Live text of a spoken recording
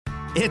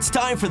It's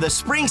time for the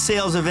spring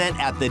sales event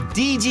at the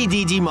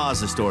DGDG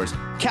Mazda stores.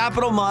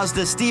 Capital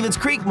Mazda, Stevens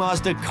Creek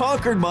Mazda,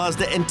 Concord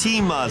Mazda, and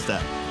Team Mazda.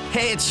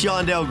 Hey, it's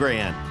Sean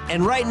Delgrand.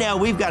 And right now,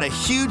 we've got a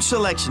huge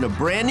selection of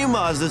brand new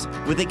Mazdas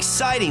with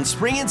exciting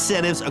spring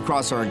incentives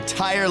across our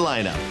entire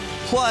lineup.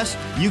 Plus,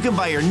 you can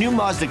buy your new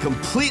Mazda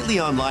completely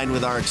online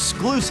with our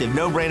exclusive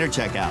no-brainer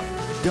checkout.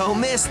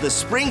 Don't miss the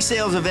spring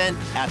sales event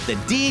at the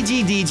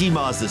DGDG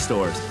Mazda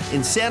stores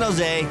in San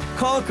Jose,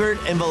 Concord,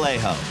 and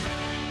Vallejo.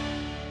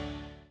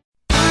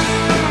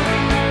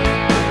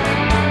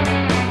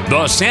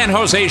 The San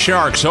Jose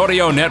Sharks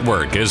Audio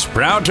Network is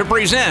proud to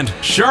present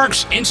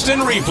Sharks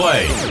Instant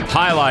Replay.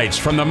 Highlights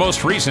from the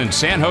most recent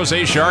San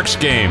Jose Sharks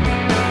game.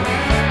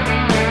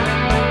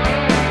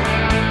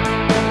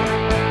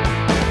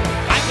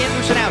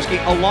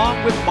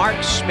 Along with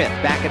Mark Smith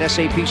back at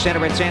SAP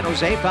Center in San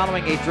Jose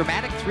following a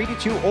dramatic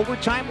 3-2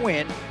 overtime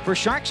win for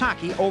Sharks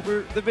hockey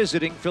over the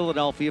visiting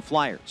Philadelphia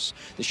Flyers.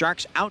 The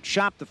Sharks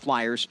outshopped the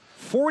Flyers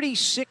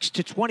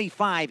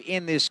 46-25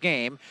 in this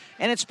game,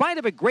 and in spite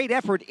of a great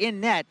effort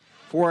in net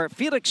for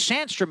Felix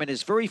Sandstrom in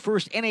his very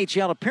first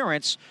NHL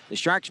appearance, the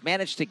Sharks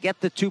managed to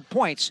get the 2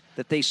 points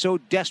that they so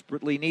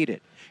desperately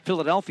needed.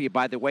 Philadelphia,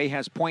 by the way,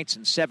 has points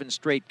in 7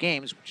 straight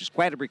games, which is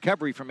quite a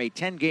recovery from a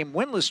 10-game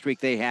winless streak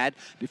they had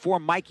before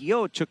Mike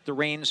Yeo took the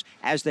reins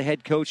as the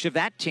head coach of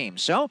that team.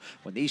 So,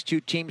 when these two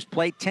teams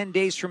play 10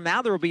 days from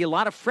now, there will be a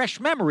lot of fresh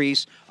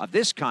memories of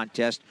this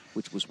contest,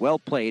 which was well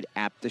played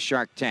at the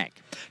Shark Tank.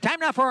 Time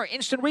now for our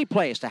instant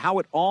replay as to how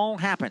it all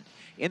happened.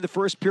 In the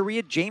first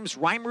period, James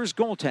Reimer's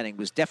goaltending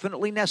was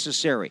definitely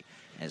necessary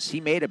as he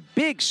made a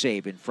big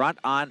save in front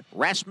on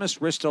Rasmus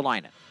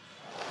Ristolainen.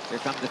 Here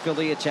comes the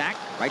Philly attack,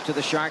 right to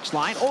the Sharks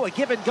line. Oh, a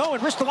give and go,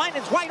 and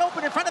Ristolainen's wide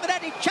open in front of the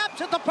net. He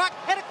chops at the puck,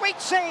 and a great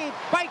save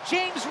by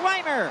James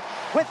Reimer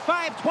with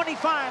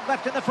 5:25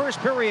 left in the first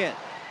period.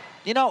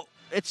 You know,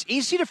 it's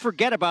easy to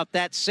forget about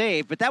that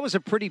save, but that was a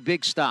pretty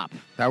big stop.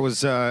 That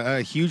was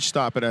a huge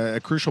stop at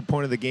a crucial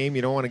point of the game.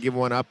 You don't want to give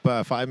one up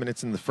 5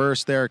 minutes in the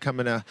first there,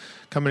 coming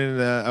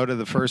in out of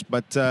the first.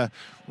 But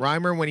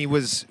Reimer,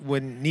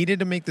 when needed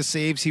to make the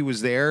saves, he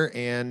was there,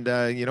 and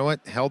you know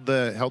what, held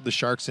the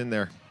Sharks in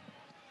there.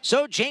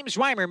 So James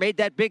Reimer made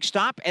that big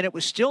stop, and it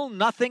was still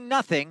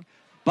 0-0,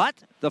 but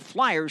the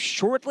Flyers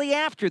shortly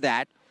after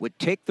that would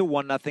take the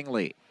 1-0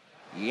 lead.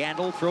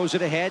 Yandel throws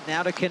it ahead,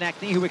 now to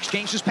Konechny, who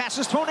exchanges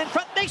passes, thrown in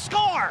front, they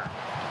score!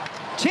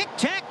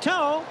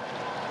 Tic-tac-toe.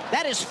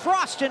 That is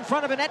Frost in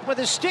front of a net with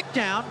his stick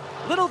down.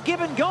 Little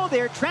give and go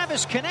there.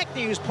 Travis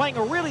Konechny, who's playing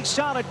a really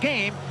solid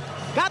game,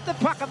 got the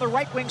puck on the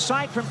right wing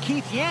side from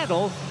Keith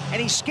Yandel,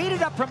 and he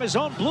skated up from his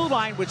own blue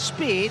line with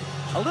speed.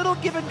 A little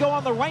give and go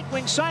on the right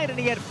wing side, and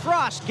he had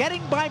Frost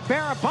getting by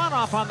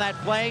Barabanov on that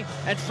play,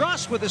 and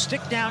Frost with a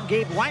stick down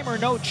gave Reimer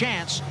no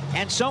chance,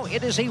 and so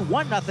it is a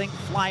 1-0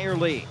 Flyer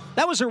lead.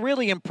 That was a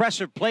really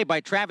impressive play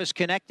by Travis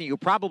Konechny, who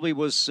probably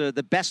was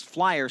the best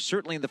Flyer,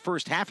 certainly in the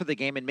first half of the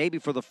game and maybe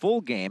for the full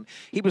game.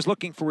 He was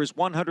looking for his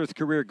 100th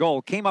career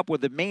goal, came up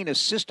with the main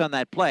assist on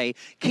that play.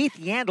 Keith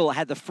Yandel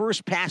had the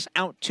first pass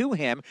out to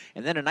him,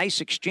 and then a nice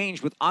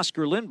exchange with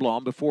Oscar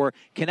Lindblom before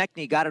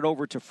Konechny got it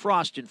over to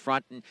Frost in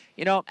front. And,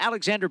 you know,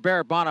 Alexander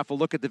Barabanov will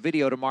look at the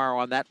video tomorrow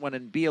on that one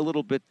and be a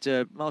little bit,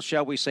 well,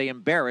 shall we say,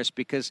 embarrassed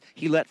because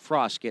he let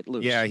Frost get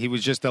loose. Yeah, he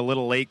was just a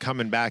little late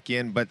coming back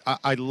in, but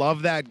I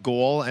love that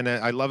goal, and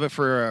I love it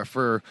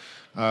for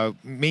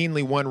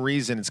mainly one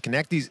reason. It's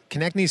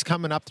Konechny's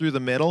coming up through the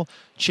middle,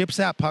 chips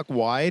that puck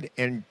wide,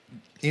 and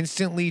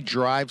instantly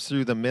drives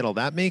through the middle.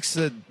 That makes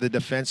the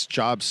defense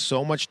job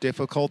so much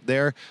difficult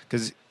there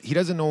because he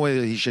doesn't know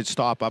whether he should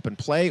stop up and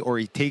play or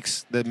he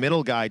takes the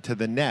middle guy to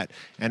the net,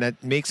 and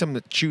that makes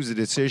him choose a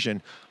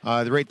decision.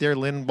 Right there,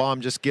 Lindblom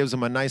just gives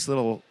him a nice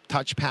little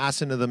touch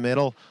pass into the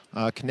middle.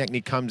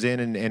 Konechny comes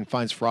in and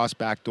finds Frost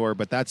backdoor,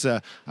 but that's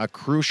a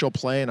crucial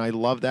play, and I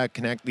love that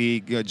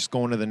Konechny just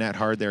going to the net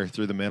hard there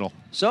through the middle.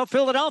 So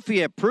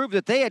Philadelphia proved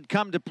that they had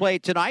come to play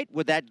tonight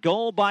with that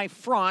goal by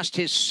Frost,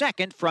 his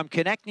second from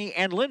Konechny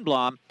and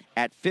Lindblom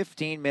at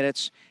 15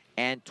 minutes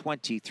and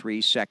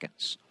 23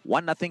 seconds.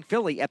 1-0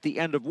 Philly at the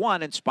end of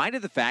one, in spite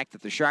of the fact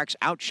that the Sharks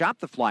outshot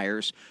the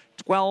Flyers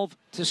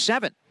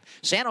 12-7.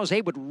 San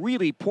Jose would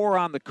really pour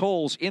on the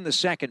coals in the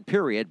second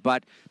period,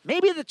 but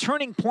maybe the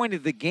turning point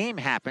of the game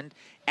happened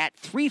at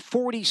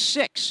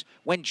 3:46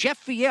 when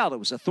Jeff Viel, who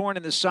was a thorn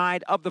in the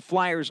side of the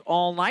Flyers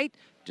all night,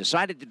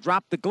 decided to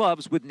drop the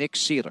gloves with Nick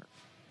Seeler.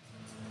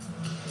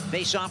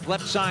 Face-off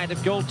left side of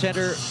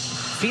goaltender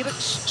Felix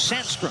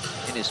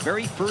Sandstrom in his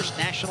very first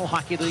National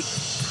Hockey League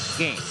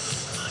game.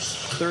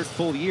 Third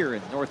full year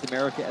in North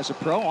America as a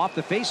pro. Off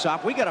the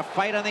face-off, we got a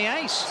fight on the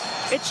ice.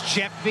 It's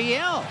Jeff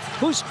Viel,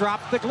 who's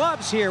dropped the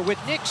gloves here with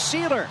Nick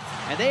Seeler.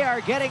 And they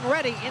are getting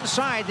ready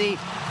inside the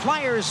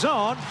Flyers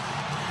zone.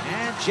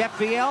 And Jeff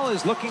Viel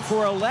is looking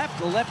for a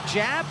left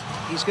jab.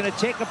 He's going to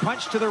take a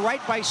punch to the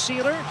right by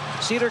Seeler.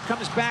 Seeler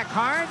comes back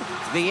hard.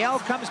 Viel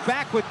comes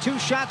back with 2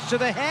 shots to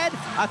the head.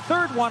 A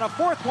third one, a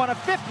fourth one, a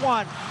fifth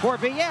one for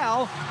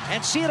Viel.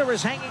 And Seeler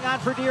is hanging on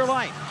for dear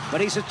life.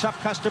 But he's a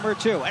tough customer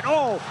too. And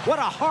oh, what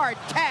a hard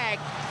tag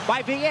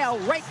by Viel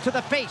right to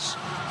the face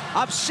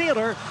of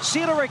Sealer.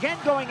 Sealer again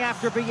going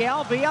after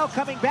Viel. Viel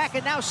coming back,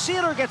 and now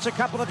Sealer gets a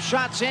couple of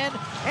shots in,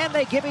 and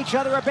they give each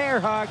other a bear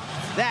hug.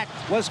 That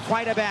was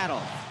quite a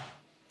battle.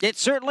 It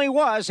certainly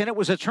was, and it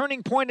was a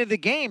turning point in the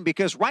game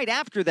because right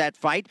after that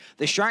fight,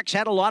 the Sharks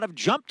had a lot of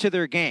jump to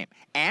their game.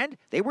 And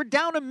they were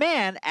down a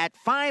man at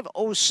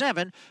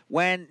 5:07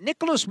 when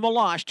Nicholas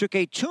Meloche took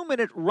a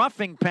 2-minute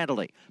roughing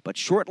penalty. But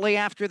shortly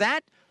after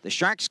that, the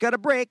Sharks got a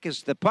break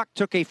as the puck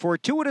took a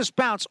fortuitous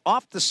bounce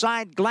off the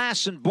side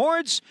glass and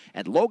boards,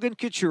 and Logan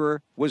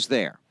Couture was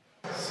there.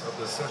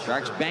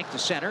 Sharks bank to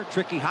center.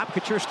 Tricky hop.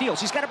 Couture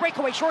steals. He's got a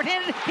breakaway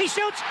shorthanded. He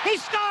shoots. He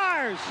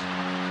scores!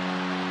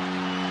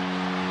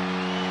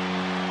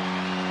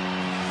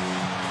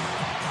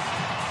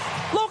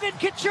 Logan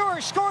Couture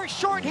scores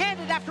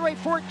shorthanded after a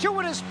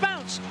fortuitous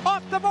bounce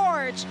off the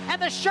boards,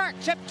 and the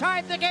Sharks have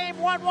tied the game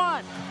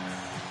 1-1.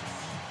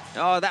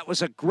 Oh, that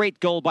was a great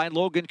goal by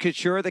Logan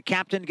Couture, the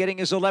captain getting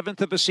his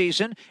 11th of the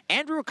season.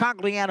 Andrew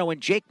Cogliano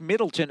and Jake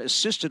Middleton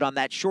assisted on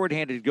that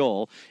shorthanded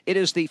goal. It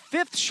is the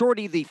 5th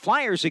shorty the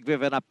Flyers have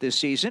given up this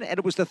season, and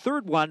it was the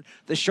 3rd one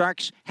the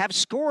Sharks have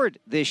scored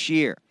this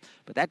year.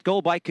 But that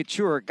goal by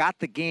Couture got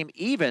the game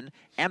even,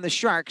 and the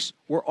Sharks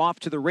were off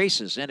to the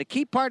races. And a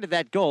key part of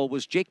that goal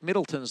was Jake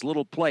Middleton's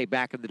little play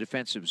back in the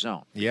defensive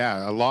zone.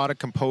 Yeah, a lot of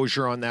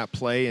composure on that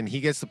play, and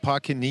he gets the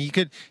puck, and he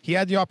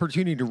had the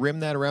opportunity to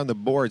rim that around the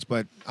boards,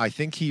 but I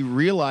think he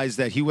realized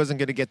that he wasn't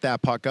going to get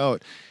that puck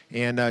out,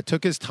 and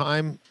took his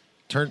time,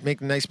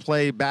 make a nice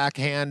play,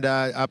 backhand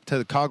up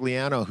to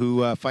Cogliano,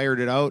 who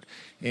fired it out,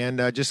 and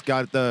just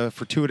got the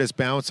fortuitous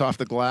bounce off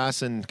the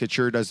glass, and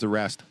Couture does the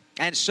rest.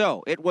 And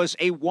so it was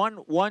a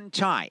 1-1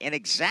 tie. And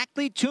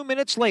exactly 2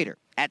 minutes later,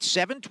 at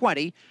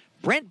 7:20,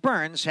 Brent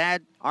Burns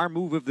had our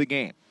move of the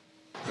game.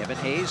 Kevin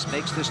Hayes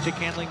makes the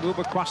stick-handling move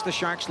across the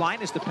Sharks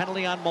line as the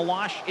penalty on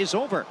Meloche is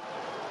over.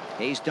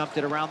 Hayes dumped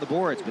it around the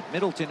boards, but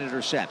Middleton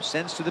intercepts,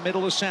 sends to the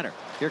middle of center.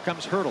 Here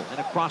comes Hertl, and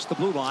across the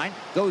blue line,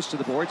 goes to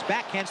the boards,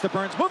 backhands to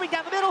Burns, moving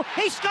down the middle,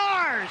 he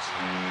scores!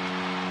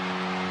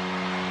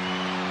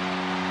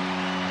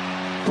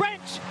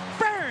 Brent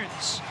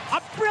Burns,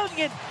 a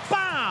brilliant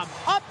bomb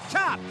up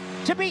top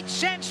to beat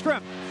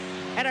Sandstrom.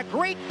 And a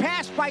great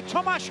pass by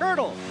Tomas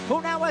Hertl,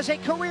 who now has a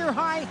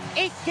career-high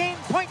 8-game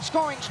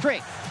point-scoring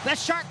streak. The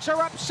Sharks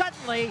are up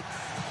suddenly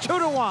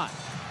 2-1.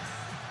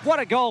 What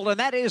a goal, and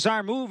that is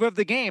our move of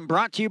the game,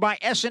 brought to you by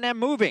S&M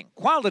Moving.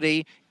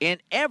 Quality in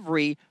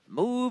every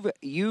move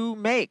you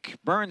make.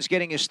 Burns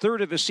getting his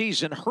 3rd of the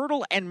season,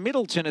 Hertl and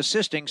Middleton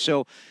assisting.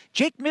 So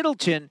Jake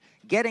Middleton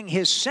getting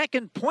his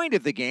 2nd point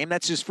of the game.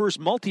 That's his first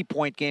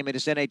multi-point game in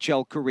his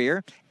NHL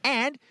career.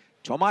 And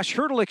Tomas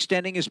Hertl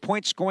extending his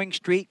point-scoring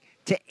streak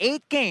to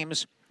 8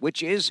 games,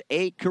 which is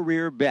a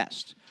career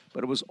best.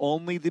 But it was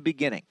only the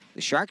beginning.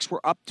 The Sharks were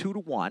up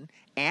 2-1,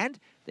 and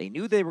they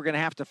knew they were going to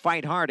have to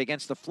fight hard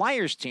against the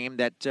Flyers team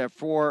that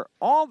for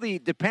all the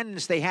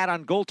dependence they had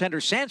on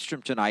goaltender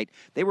Sandstrom tonight,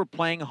 they were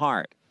playing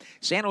hard.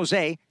 San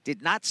Jose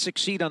did not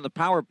succeed on the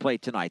power play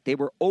tonight. They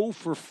were 0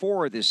 for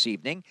 4 this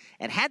evening,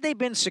 and had they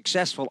been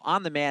successful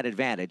on the man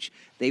advantage,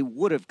 they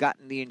would have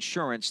gotten the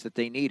insurance that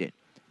they needed.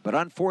 But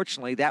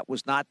unfortunately, that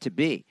was not to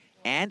be.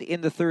 And in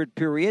the 3rd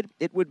period,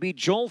 it would be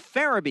Joel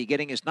Farabee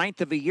getting his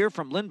 9th of the year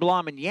from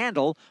Lindblom and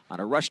Yandel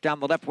on a rush down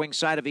the left wing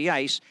side of the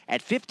ice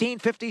at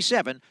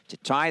 15:57 to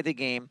tie the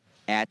game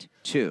at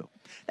 2.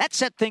 That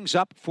set things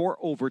up for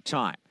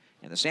overtime.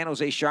 And the San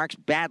Jose Sharks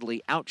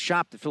badly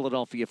outshot the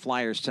Philadelphia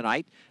Flyers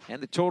tonight.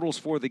 And the totals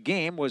for the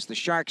game was the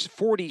Sharks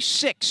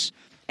 46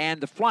 and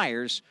the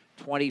Flyers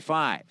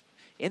 25.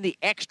 In the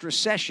extra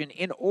session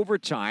in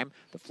overtime,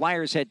 the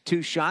Flyers had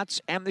 2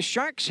 shots and the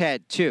Sharks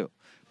had 2.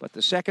 But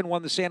the second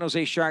one the San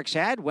Jose Sharks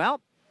had,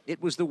 well,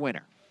 it was the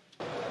winner.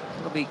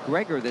 It'll be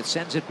Gregor that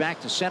sends it back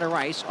to center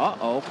ice.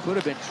 Could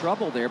have been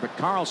trouble there, but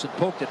Carlson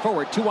poked it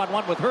forward.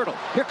 2-on-1 with Hertl.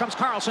 Here comes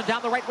Carlson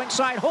down the right wing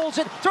side, holds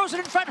it, throws it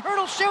in front.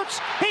 Hertl shoots.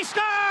 He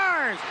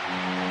scores!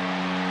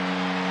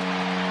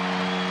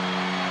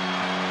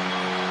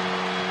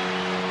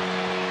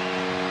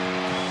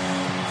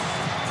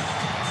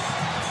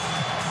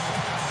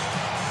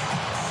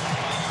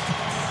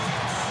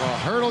 Well,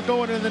 Hertl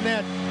going to the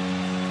net.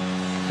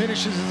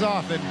 Finishes as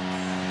often.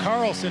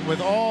 Carlson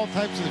with all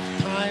types of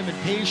time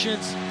and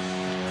patience.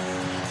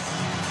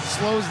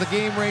 Slows the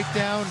game right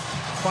down.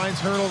 Finds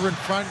Hertl in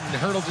front, and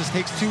Hertl just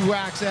takes 2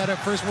 whacks at it.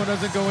 First one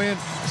doesn't go in.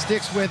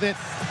 Sticks with it.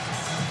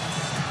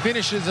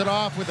 Finishes it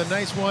off with a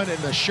nice one, and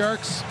the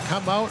Sharks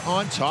come out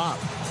on top.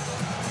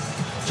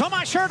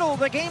 Tomas Hertl,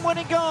 the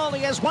game-winning goal.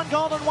 He has 1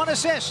 goal and 1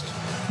 assist.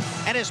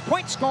 And his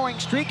point-scoring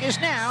streak is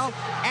now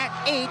at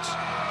 8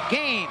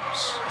 games.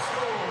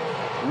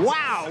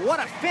 Wow, what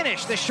a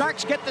finish. The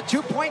Sharks get the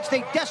 2 points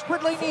they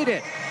desperately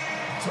needed.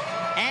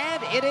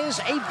 And it is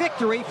a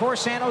victory for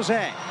San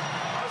Jose.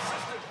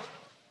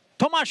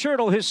 Tomas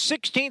Hertl, his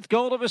 16th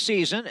goal of the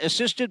season,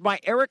 assisted by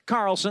Erik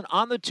Karlsson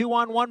on the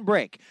 2-on-1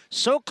 break.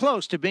 So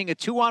close to being a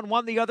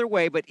 2-on-1 the other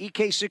way, but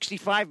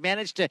EK65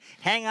 managed to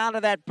hang on to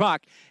that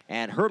puck.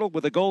 And Hertl,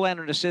 with a goal and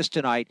an assist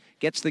tonight,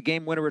 gets the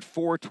game winner at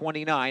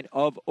 4:29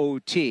 of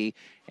OT.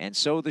 And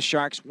so the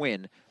Sharks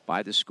win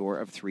by the score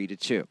of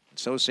 3-2.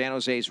 So San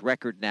Jose's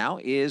record now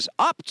is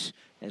upped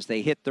as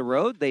they hit the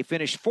road. They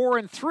finished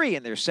 4-3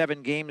 in their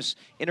 7 games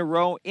in a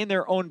row in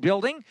their own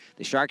building.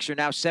 The Sharks are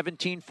now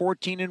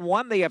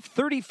 17-14-1. They have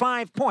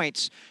 35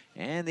 points.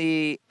 And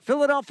the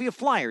Philadelphia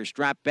Flyers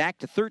drop back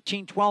to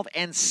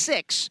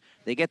 13-12-6.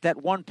 They get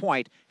that 1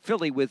 point.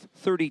 Philly with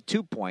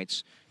 32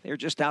 points. They're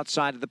just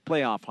outside of the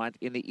playoff hunt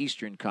in the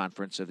Eastern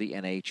Conference of the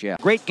NHL.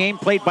 Great game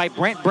played by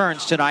Brent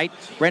Burns tonight.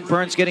 Brent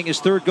Burns getting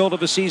his 3rd goal of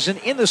the season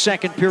in the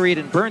 2nd period,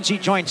 and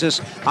Burnsy joins us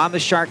on the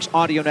Sharks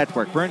Audio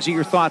Network. Burnsy,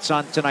 your thoughts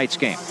on tonight's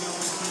game?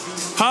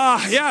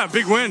 Yeah,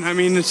 big win. I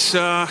mean, it's,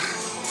 I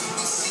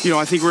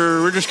think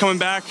we're just coming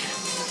back,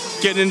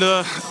 getting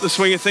into the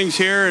swing of things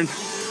here, and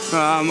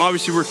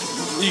obviously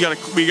we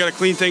gotta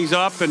clean things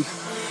up and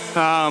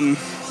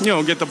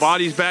get the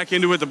bodies back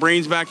into it, the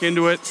brains back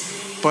into it.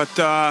 But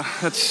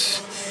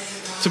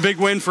it's a big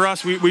win for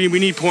us. We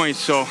need points.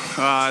 So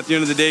at the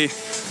end of the day,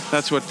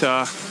 that's what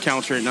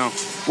counts right now.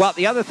 Well,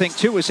 the other thing,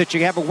 too, is that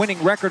you have a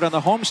winning record on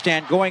the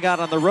homestand going out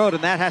on the road,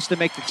 and that has to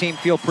make the team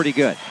feel pretty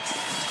good.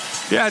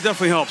 Yeah, it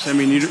definitely helps. I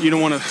mean, you don't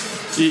want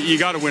to – you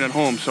got to win at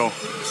home. So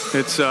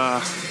it's,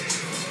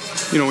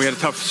 we had a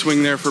tough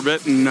swing there for a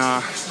bit and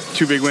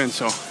 2 big wins.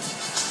 So.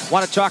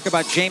 Want to talk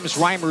about James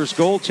Reimer's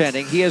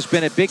goaltending. He has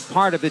been a big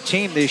part of the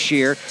team this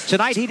year.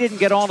 Tonight, he didn't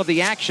get all of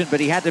the action, but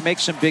he had to make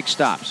some big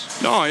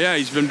stops. No, yeah,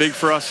 he's been big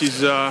for us.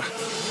 He's a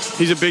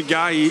big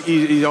guy.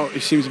 He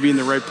seems to be in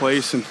the right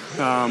place, and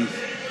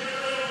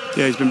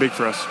he's been big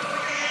for us.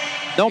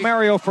 No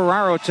Mario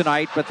Ferraro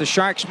tonight, but the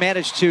Sharks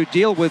managed to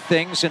deal with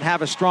things and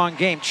have a strong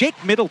game.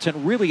 Jake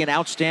Middleton, really an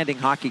outstanding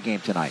hockey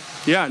game tonight.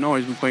 Yeah, no,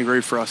 he's been playing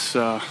great for us.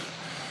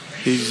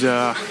 He's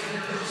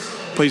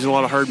plays a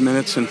lot of hard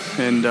minutes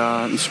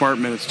and smart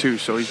minutes too,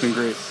 so he's been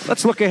great.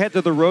 Let's look ahead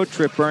to the road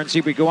trip,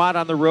 Burnsy. We go out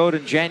on the road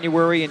in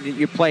January, and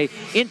you play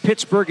in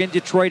Pittsburgh, in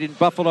Detroit, in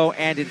Buffalo,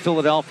 and in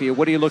Philadelphia.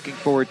 What are you looking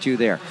forward to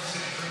there?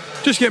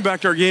 Just getting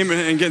back to our game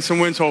and getting some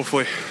wins,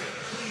 hopefully.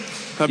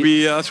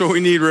 That's what we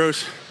need,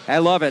 Rose. I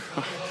love it.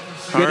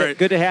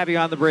 Good to have you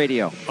on the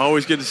radio.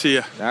 Always good to see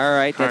you. All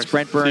right, that's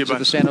Brent Burns of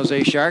the San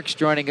Jose Sharks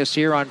joining us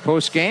here on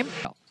Postgame.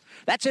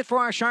 That's it for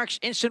our Sharks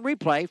Instant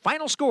Replay.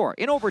 Final score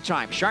in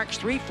overtime, Sharks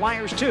 3,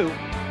 Flyers 2.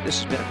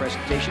 This has been a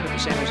presentation of the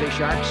San Jose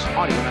Sharks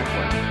Audio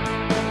Network.